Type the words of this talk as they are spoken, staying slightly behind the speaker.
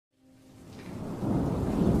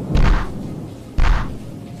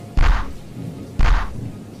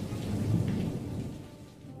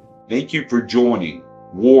Thank you for joining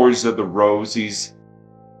Wars of the Roses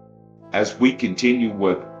as we continue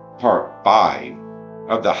with part 5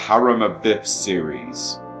 of the Hiram Abiff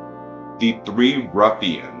Series, The Three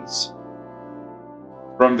Ruffians.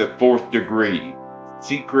 From the 4th degree,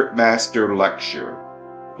 Secret Master Lecture.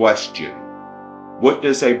 Question: what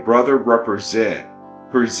does a brother represent,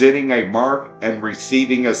 presenting a mark and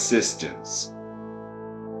receiving assistance?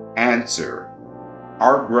 Answer: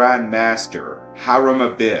 our Grand Master, Hiram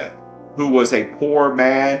Abiff, who was a poor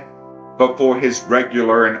man, but for his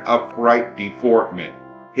regular and upright deportment,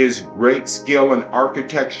 his great skill in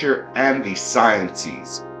architecture and the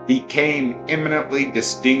sciences, became eminently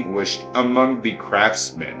distinguished among the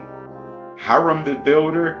craftsmen. Hiram the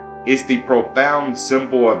Builder is the profound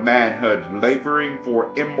symbol of manhood laboring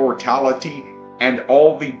for immortality, and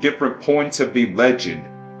all the different points of the legend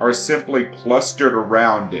are simply clustered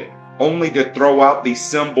around it, only to throw out the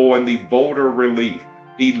symbol in the bolder relief.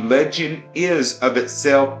 The legend is of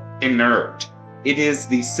itself inert. It is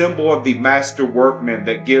the symbol of the master workman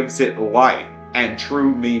that gives it life and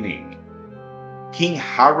true meaning. King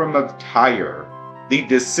Hiram of Tyre, the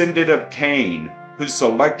descendant of Cain, who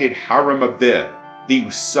selected Hiram Abiff, the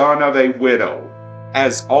son of a widow,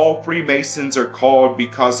 as all Freemasons are called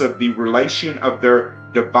because of the relation of their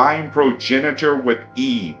divine progenitor with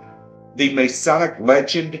Eve. The Masonic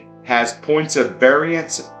legend has points of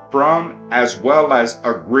variance from as well as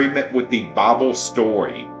agreement with the Bible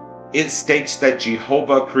story. It states that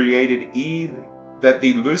Jehovah created Eve, that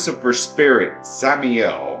the Lucifer spirit,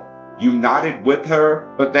 Samael, united with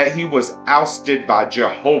her, but that he was ousted by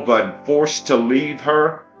Jehovah and forced to leave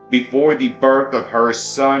her before the birth of her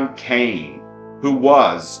son Cain, who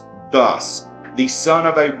was, thus, the son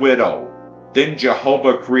of a widow. Then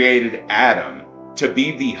Jehovah created Adam to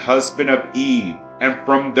be the husband of Eve, and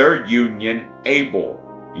from their union Abel,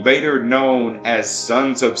 later known as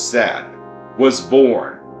sons of Seth, was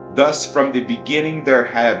born. Thus from the beginning there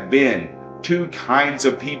have been two kinds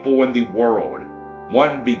of people in the world,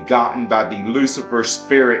 one begotten by the Lucifer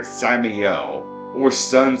spirit Samael, or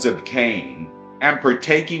sons of Cain, and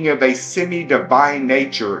partaking of a semi-divine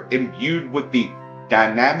nature imbued with the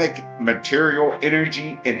dynamic material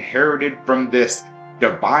energy inherited from this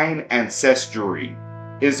divine ancestry,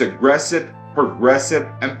 is aggressive, progressive,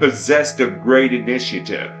 and possessed of great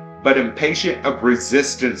initiative, but impatient of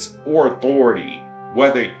resistance or authority,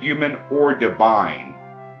 whether human or divine.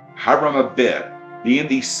 Hiram Abiff, being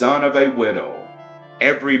the son of a widow,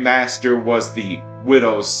 every master was the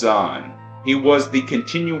widow's son. He was the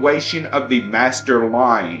continuation of the master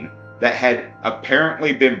line that had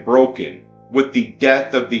apparently been broken with the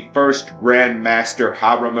death of the first Grand Master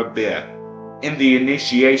Hiram Abiff. In the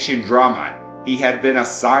initiation drama, he had been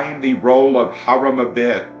assigned the role of Hiram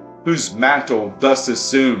Abiff, whose mantle, thus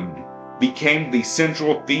assumed, became the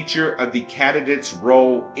central feature of the candidate's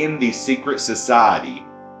role in the secret society.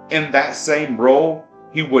 In that same role,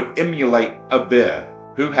 he would emulate Abiff,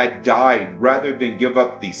 who had died rather than give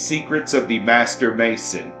up the secrets of the Master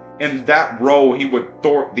Mason. In that role, he would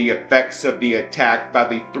thwart the effects of the attack by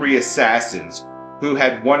the three assassins who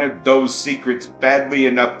had wanted those secrets badly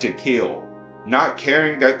enough to kill, not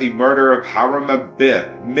caring that the murder of Hiram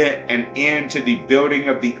Abiff meant an end to the building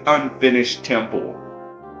of the unfinished temple.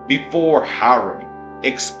 Before Hiram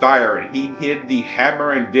expired, he hid the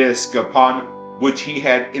hammer and disc upon which he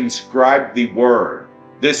had inscribed the word.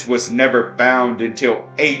 This was never found until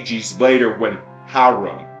ages later, when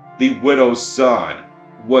Hiram, the widow's son,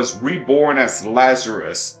 was reborn as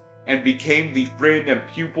Lazarus and became the friend and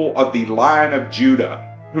pupil of the Lion of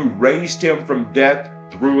Judah, who raised him from death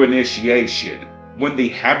through initiation. When the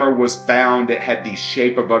hammer was found, it had the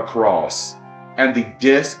shape of a cross, and the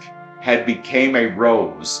disc had become a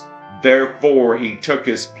rose. Therefore he took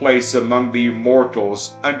his place among the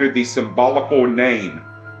immortals under the symbolical name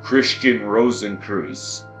Christian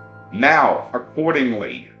Rosenkreuz. Now,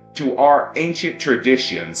 accordingly to our ancient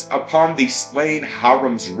traditions, upon the slain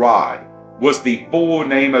Hiram's rod was the full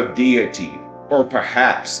name of deity, or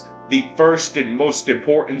perhaps the first and most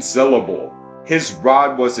important syllable. His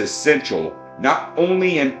rod was essential not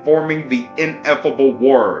only in forming the ineffable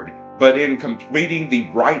word, but in completing the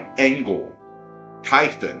right angle.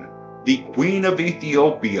 Typhon, the queen of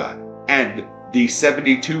Ethiopia, and the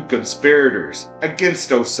 72 conspirators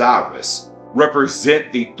against Osiris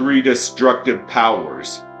represent the three destructive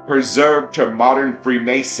powers, preserved to modern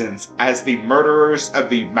Freemasons as the murderers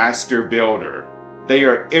of the Master Builder. They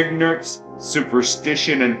are ignorance,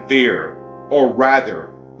 superstition, and fear, or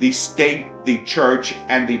rather, the state, the church,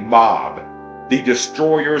 and the mob, the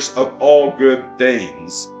destroyers of all good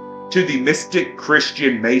things. To the mystic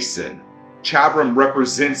Christian Mason, Hiram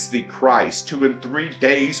represents the Christ who in 3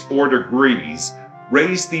 days or degrees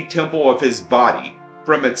raised the temple of his body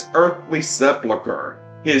from its earthly sepulchre.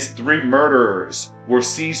 His 3 murderers were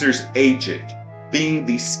Caesar's agent, being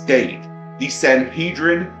the state, the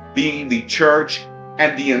Sanhedrin being the church,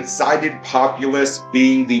 and the incited populace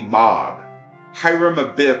being the mob. Hiram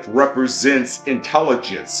Abiff represents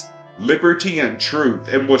intelligence, liberty, and truth,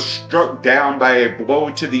 and was struck down by a blow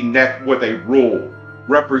to the neck with a rule,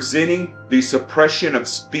 representing the suppression of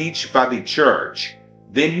speech by the church.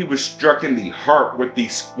 Then he was struck in the heart with the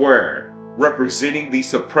square, representing the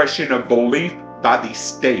suppression of belief by the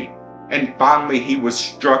state. And finally he was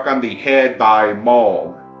struck on the head by a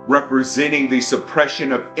maul, representing the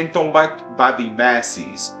suppression of intellect by the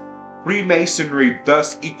masses. Freemasonry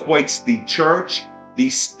thus equates the church, the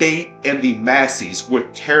state, and the masses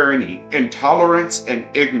with tyranny, intolerance, and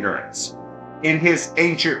ignorance. In his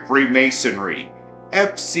Ancient Freemasonry,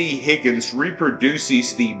 F.C. Higgins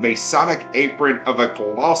reproduces the Masonic apron of a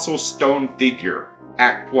colossal stone figure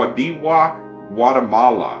at Quadiwa,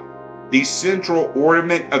 Guatemala. The central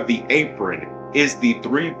ornament of the apron is the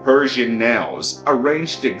 3 Persian nails,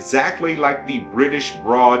 arranged exactly like the British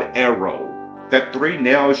broad arrow. The 3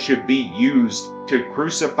 nails should be used to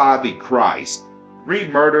crucify the Christ, 3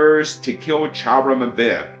 murderers to kill Hiram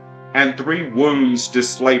Abiff, and 3 wounds to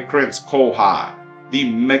slay Prince Kohai, the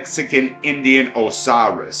Mexican Indian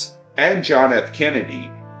Osiris, and John F. Kennedy,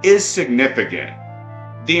 is significant.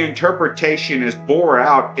 The interpretation is bore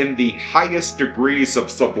out in the highest degrees of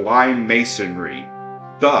sublime masonry.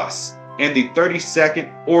 Thus, in the 32nd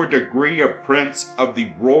or degree of Prince of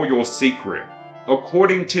the Royal Secret,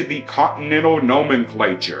 according to the continental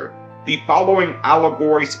nomenclature, the following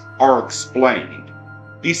allegories are explained.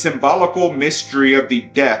 The symbolical mystery of the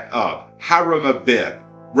death of Hiram Abiff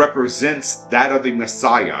represents that of the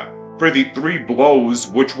Messiah, for the 3 blows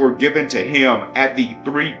which were given to him at the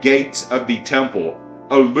 3 gates of the temple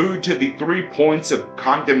allude to the 3 points of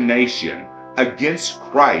condemnation against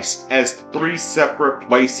Christ as 3 separate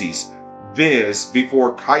places, viz.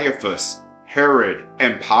 Before Caiaphas, Herod,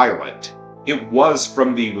 and Pilate. It was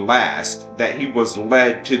from the last that he was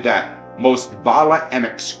led to that most violent and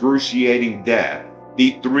excruciating death.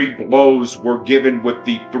 The 3 blows were given with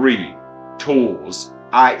the 3 tools,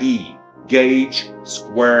 i.e., gauge,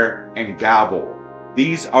 square, and gavel.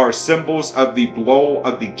 These are symbols of the blow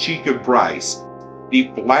of the cheek of Christ, the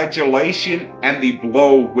flagellation, and the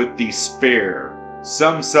blow with the spear.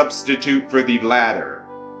 Some substitute for the latter,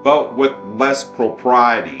 but with less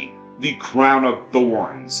propriety, the crown of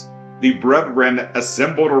thorns. The brethren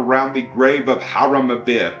assembled around the grave of Hiram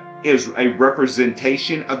Abiff is a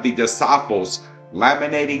representation of the disciples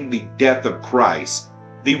laminating the death of Christ.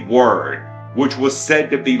 The word, which was said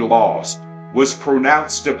to be lost, was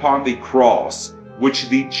pronounced upon the cross, which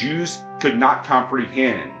the Jews could not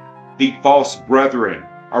comprehend. The false brethren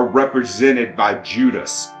are represented by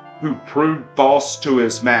Judas, who proved false to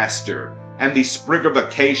his master, and the sprig of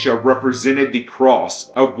acacia represented the cross,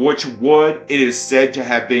 of which wood it is said to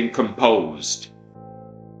have been composed.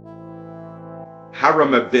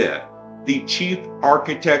 Hiram Abiff, the chief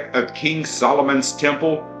architect of King Solomon's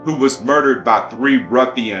temple, who was murdered by 3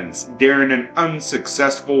 ruffians during an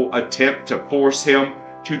unsuccessful attempt to force him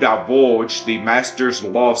to divulge the master's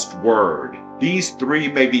lost word. These 3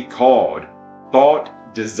 may be called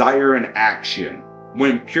thought, desire, and action.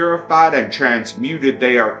 When purified and transmuted,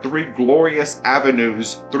 they are 3 glorious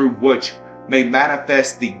avenues through which may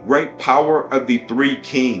manifest the great power of the 3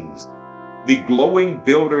 kings, the glowing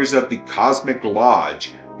builders of the cosmic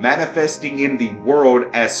lodge, manifesting in the world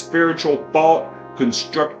as spiritual thought,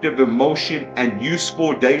 constructive emotion, and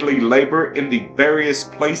useful daily labor in the various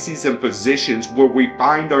places and positions where we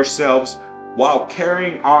find ourselves while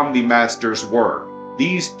carrying on the master's work.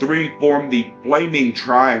 These 3 form the flaming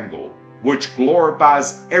triangle, which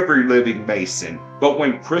glorifies every living Mason, but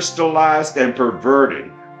when crystallized and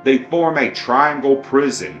perverted, they form a triangle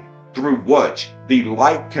prison through which the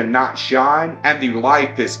light cannot shine, and the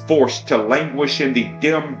life is forced to languish in the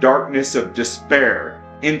dim darkness of despair,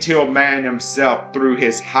 until man himself, through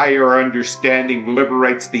his higher understanding,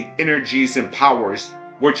 liberates the energies and powers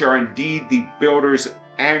which are indeed the builders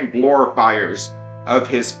and glorifiers of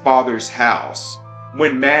his Father's house.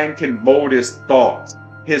 When man can mold his thoughts,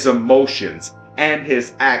 his emotions, and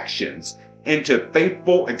his actions into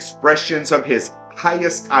faithful expressions of his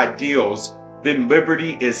highest ideals, then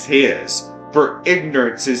liberty is his, for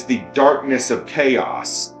ignorance is the darkness of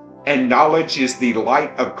chaos, and knowledge is the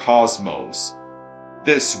light of cosmos.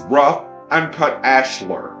 This rough, uncut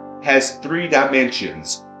ashlar has 3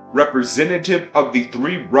 dimensions, representative of the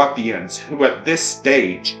 3 ruffians who at this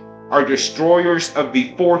stage are destroyers of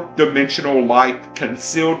the fourth dimensional life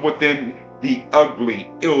concealed within the ugly,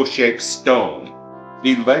 ill-shaped stone.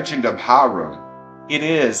 The legend of Hiram, it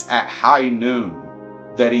is at high noon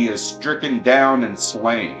that he is stricken down and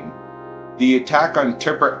slain. The attack on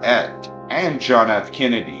Temper-Et and John F.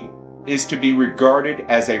 Kennedy is to be regarded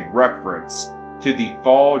as a reference to the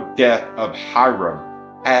fall death of Hiram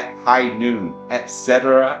at high noon,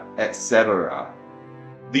 etc., etc.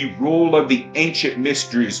 The rule of the ancient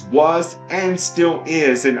mysteries was and still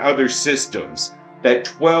is in other systems that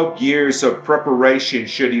 12 years of preparation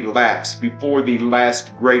should elapse before the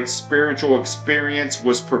last great spiritual experience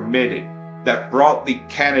was permitted that brought the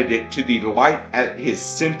candidate to the light at his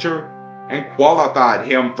center and qualified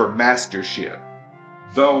him for mastership,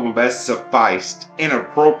 though less sufficed in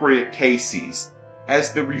appropriate cases.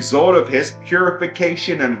 As the result of his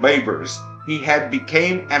purification and labors, he had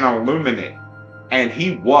become an illuminate, and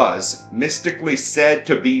he was mystically said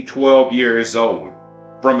to be 12 years old.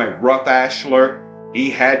 From a rough ashlar, he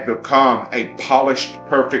had become a polished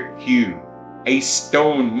perfect hue, a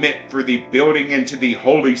stone meant for the building into the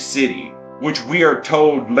holy city, which we are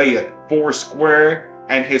told layeth foursquare,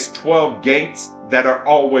 and his 12 gates that are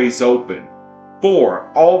always open.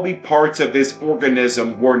 For all the parts of his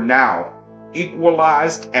organism were now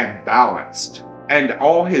equalized and balanced, and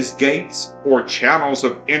all his gates or channels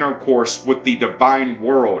of intercourse with the divine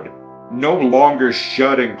world, no longer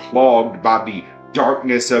shut and clogged by the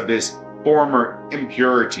darkness of his former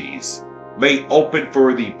impurities, lay open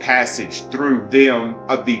for the passage through them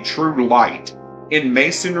of the true light. In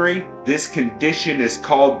Masonry, this condition is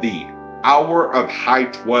called the hour of high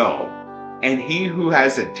 12, and he who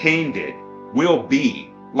has attained it will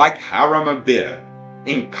be, like Hiram Abiff,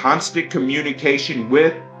 in constant communication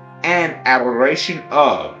with and adoration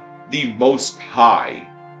of the Most High.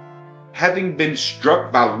 Having been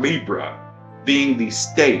struck by Libra, being the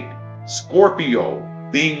state, Scorpio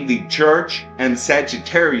being the church, and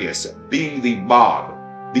Sagittarius being the mob,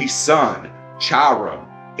 the sun, Chiron,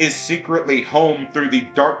 is secretly home through the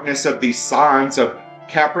darkness of the signs of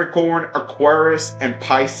Capricorn, Aquarius, and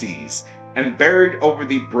Pisces, and buried over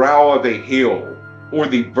the brow of a hill, or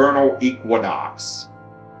the vernal equinox.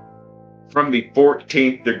 From the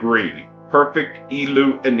 14th degree, perfect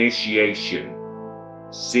Elu initiation.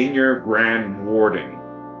 Senior Grand Warden,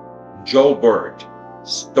 Jobert,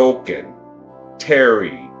 Stoken,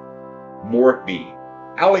 Terry, Morphy,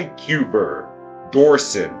 Ali Cuber,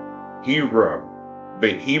 Dorson, Hiram,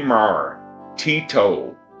 Behemar,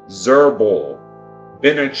 Tito, Zerbel,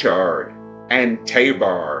 Benachard, and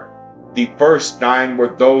Tabar. The first 9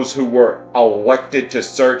 were those who were elected to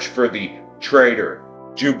search for the traitor,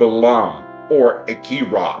 Jubilam, or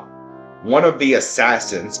Akira, one of the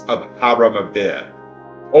assassins of Hiram Abiff.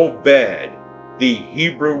 Obed, the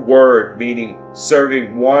Hebrew word meaning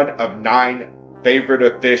serving one of 9 favorite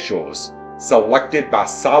officials, selected by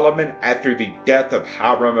Solomon after the death of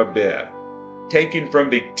Hiram Abiff. Taken from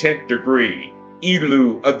the 10th degree,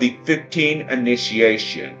 Elu of the 15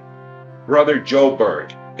 initiation. Brother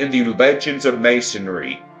Jobert, in the Legends of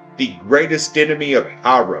Masonry, the greatest enemy of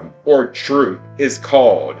Hiram, or truth, is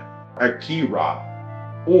called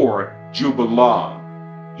Akira, or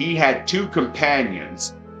Jubilam. He had 2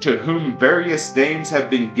 companions, to whom various names have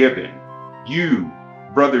been given. You,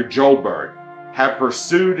 Brother Jobert, have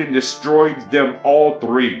pursued and destroyed them all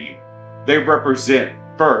 3. They represent,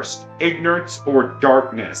 first, ignorance or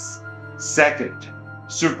darkness; second,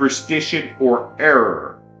 superstition or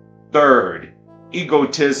error; third,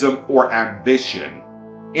 egotism or ambition.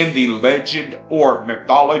 In the legend or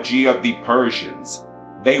mythology of the Persians,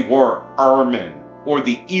 they were Ermin, or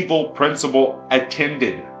the evil principle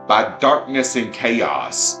attended by darkness and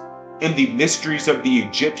chaos. In the mysteries of the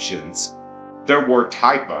Egyptians, there were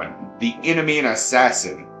Typhon, the enemy and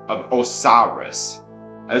assassin of Osiris,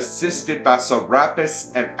 assisted by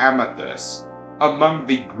Serapis and Amethyst. Among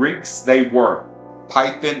the Greeks they were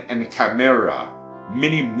Python and Chimera.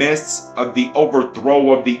 Many myths of the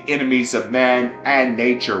overthrow of the enemies of man and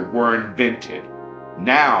nature were invented.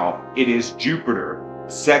 Now it is Jupiter,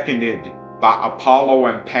 seconded by Apollo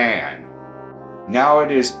and Pan. Now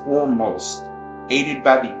it is Ormuz, aided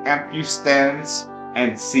by the Ampustans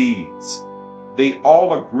and Seeds. They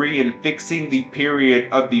all agree in fixing the period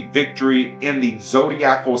of the victory in the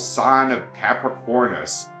zodiacal sign of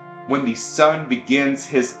Capricornus, when the sun begins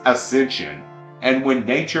his ascension, and when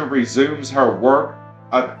nature resumes her work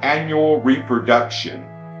of annual reproduction.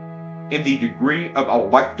 In the degree of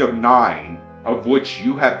elective 9, of which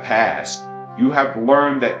you have passed, you have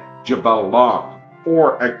learned that Jubilam,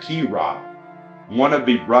 or Akira, one of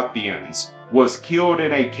the Ruffians, was killed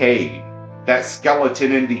in a cave. that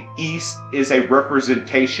skeleton in the east is a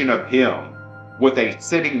representation of him, with a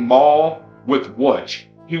sitting maul with which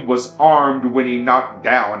he was armed when he knocked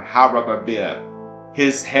down Hiram Abiff.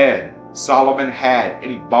 His head Solomon had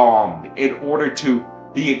embalmed in order to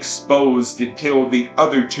be exposed until the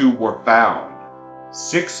other two were found.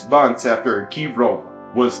 6 months after Hiram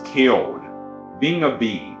was killed, Hiram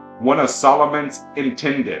Abiff, one of Solomon's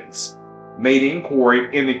intendants, made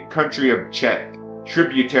inquiry in the country of Chet,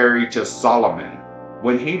 tributary to Solomon,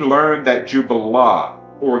 when he learned that Jubilah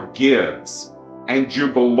or Gibbs and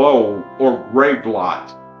Jubilo or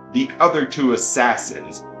Gravelot, the other 2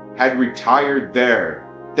 assassins, had retired there,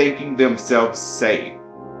 thinking themselves safe.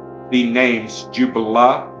 The names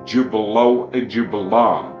Jubilah, Jubilo, and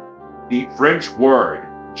Jubilam. The French word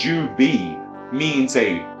Jubi means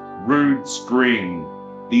a rude screen,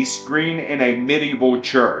 the screen in a medieval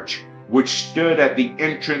church, which stood at the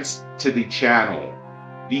entrance to the channel.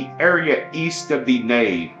 The area east of the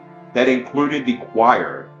nave that included the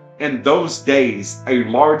choir. In those days, a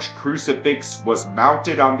large crucifix was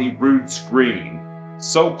mounted on the rood screen,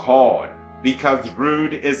 so called because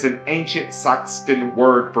rood is an ancient Saxon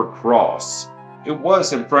word for cross. It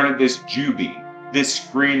was in front of this jubi, this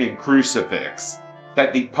screen and crucifix,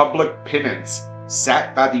 that the public penance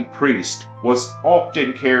sat by the priest was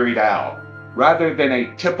often carried out, rather than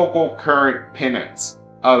a typical current penance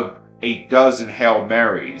of a dozen Hail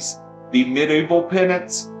Marys. The medieval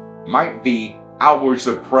penance might be hours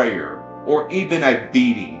of prayer, or even a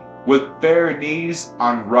beating with bare knees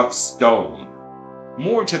on rough stone.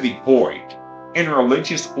 More to the point, in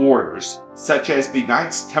religious orders such as the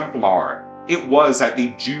Knights Templar, it was at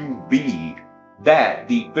the Jubilee that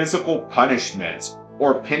the physical punishments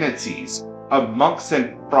or penances of monks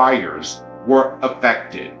and friars were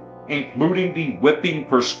effected, including the whipping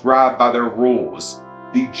prescribed by their rules.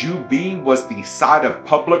 The Jubilee was the site of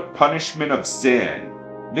public punishment of sin.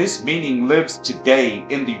 This meaning lives today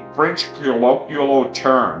in the French colloquial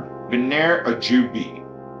term venir à Jubi,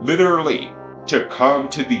 literally to come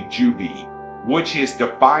to the Jubi, which is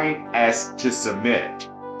defined as to submit,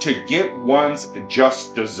 to get one's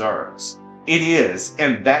just deserts. It is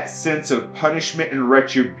in that sense of punishment and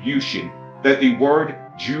retribution that the word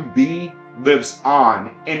Jubi lives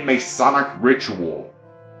on in Masonic ritual.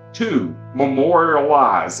 To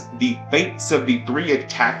memorialize the fates of the 3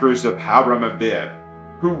 attackers of Hiram Abiff,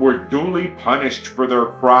 who were duly punished for their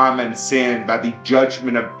crime and sin by the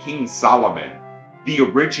judgment of King Solomon. The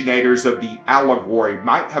originators of the allegory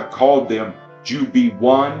might have called them Jubi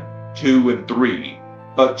 1, 2, and 3,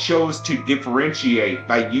 but chose to differentiate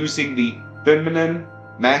by using the feminine,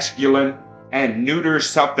 masculine, and neuter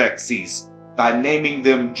suffixes by naming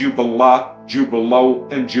them Jubilah, Jubilo,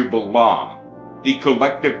 and Jubilam. The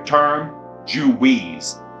collective term,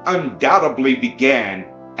 Jubies, undoubtedly began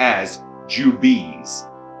as Jubies,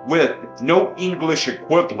 with no English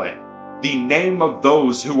equivalent. The name of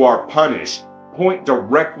those who are punished point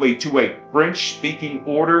directly to a French-speaking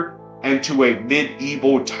order and to a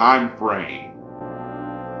medieval time frame.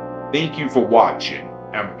 Thank you for watching,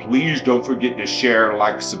 and please don't forget to share,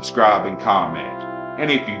 like, subscribe, and comment. And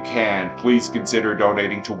if you can, please consider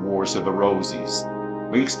donating to Wars of the Rosies.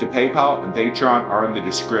 Links to PayPal and Patreon are in the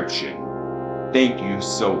description. Thank you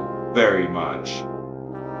so very much.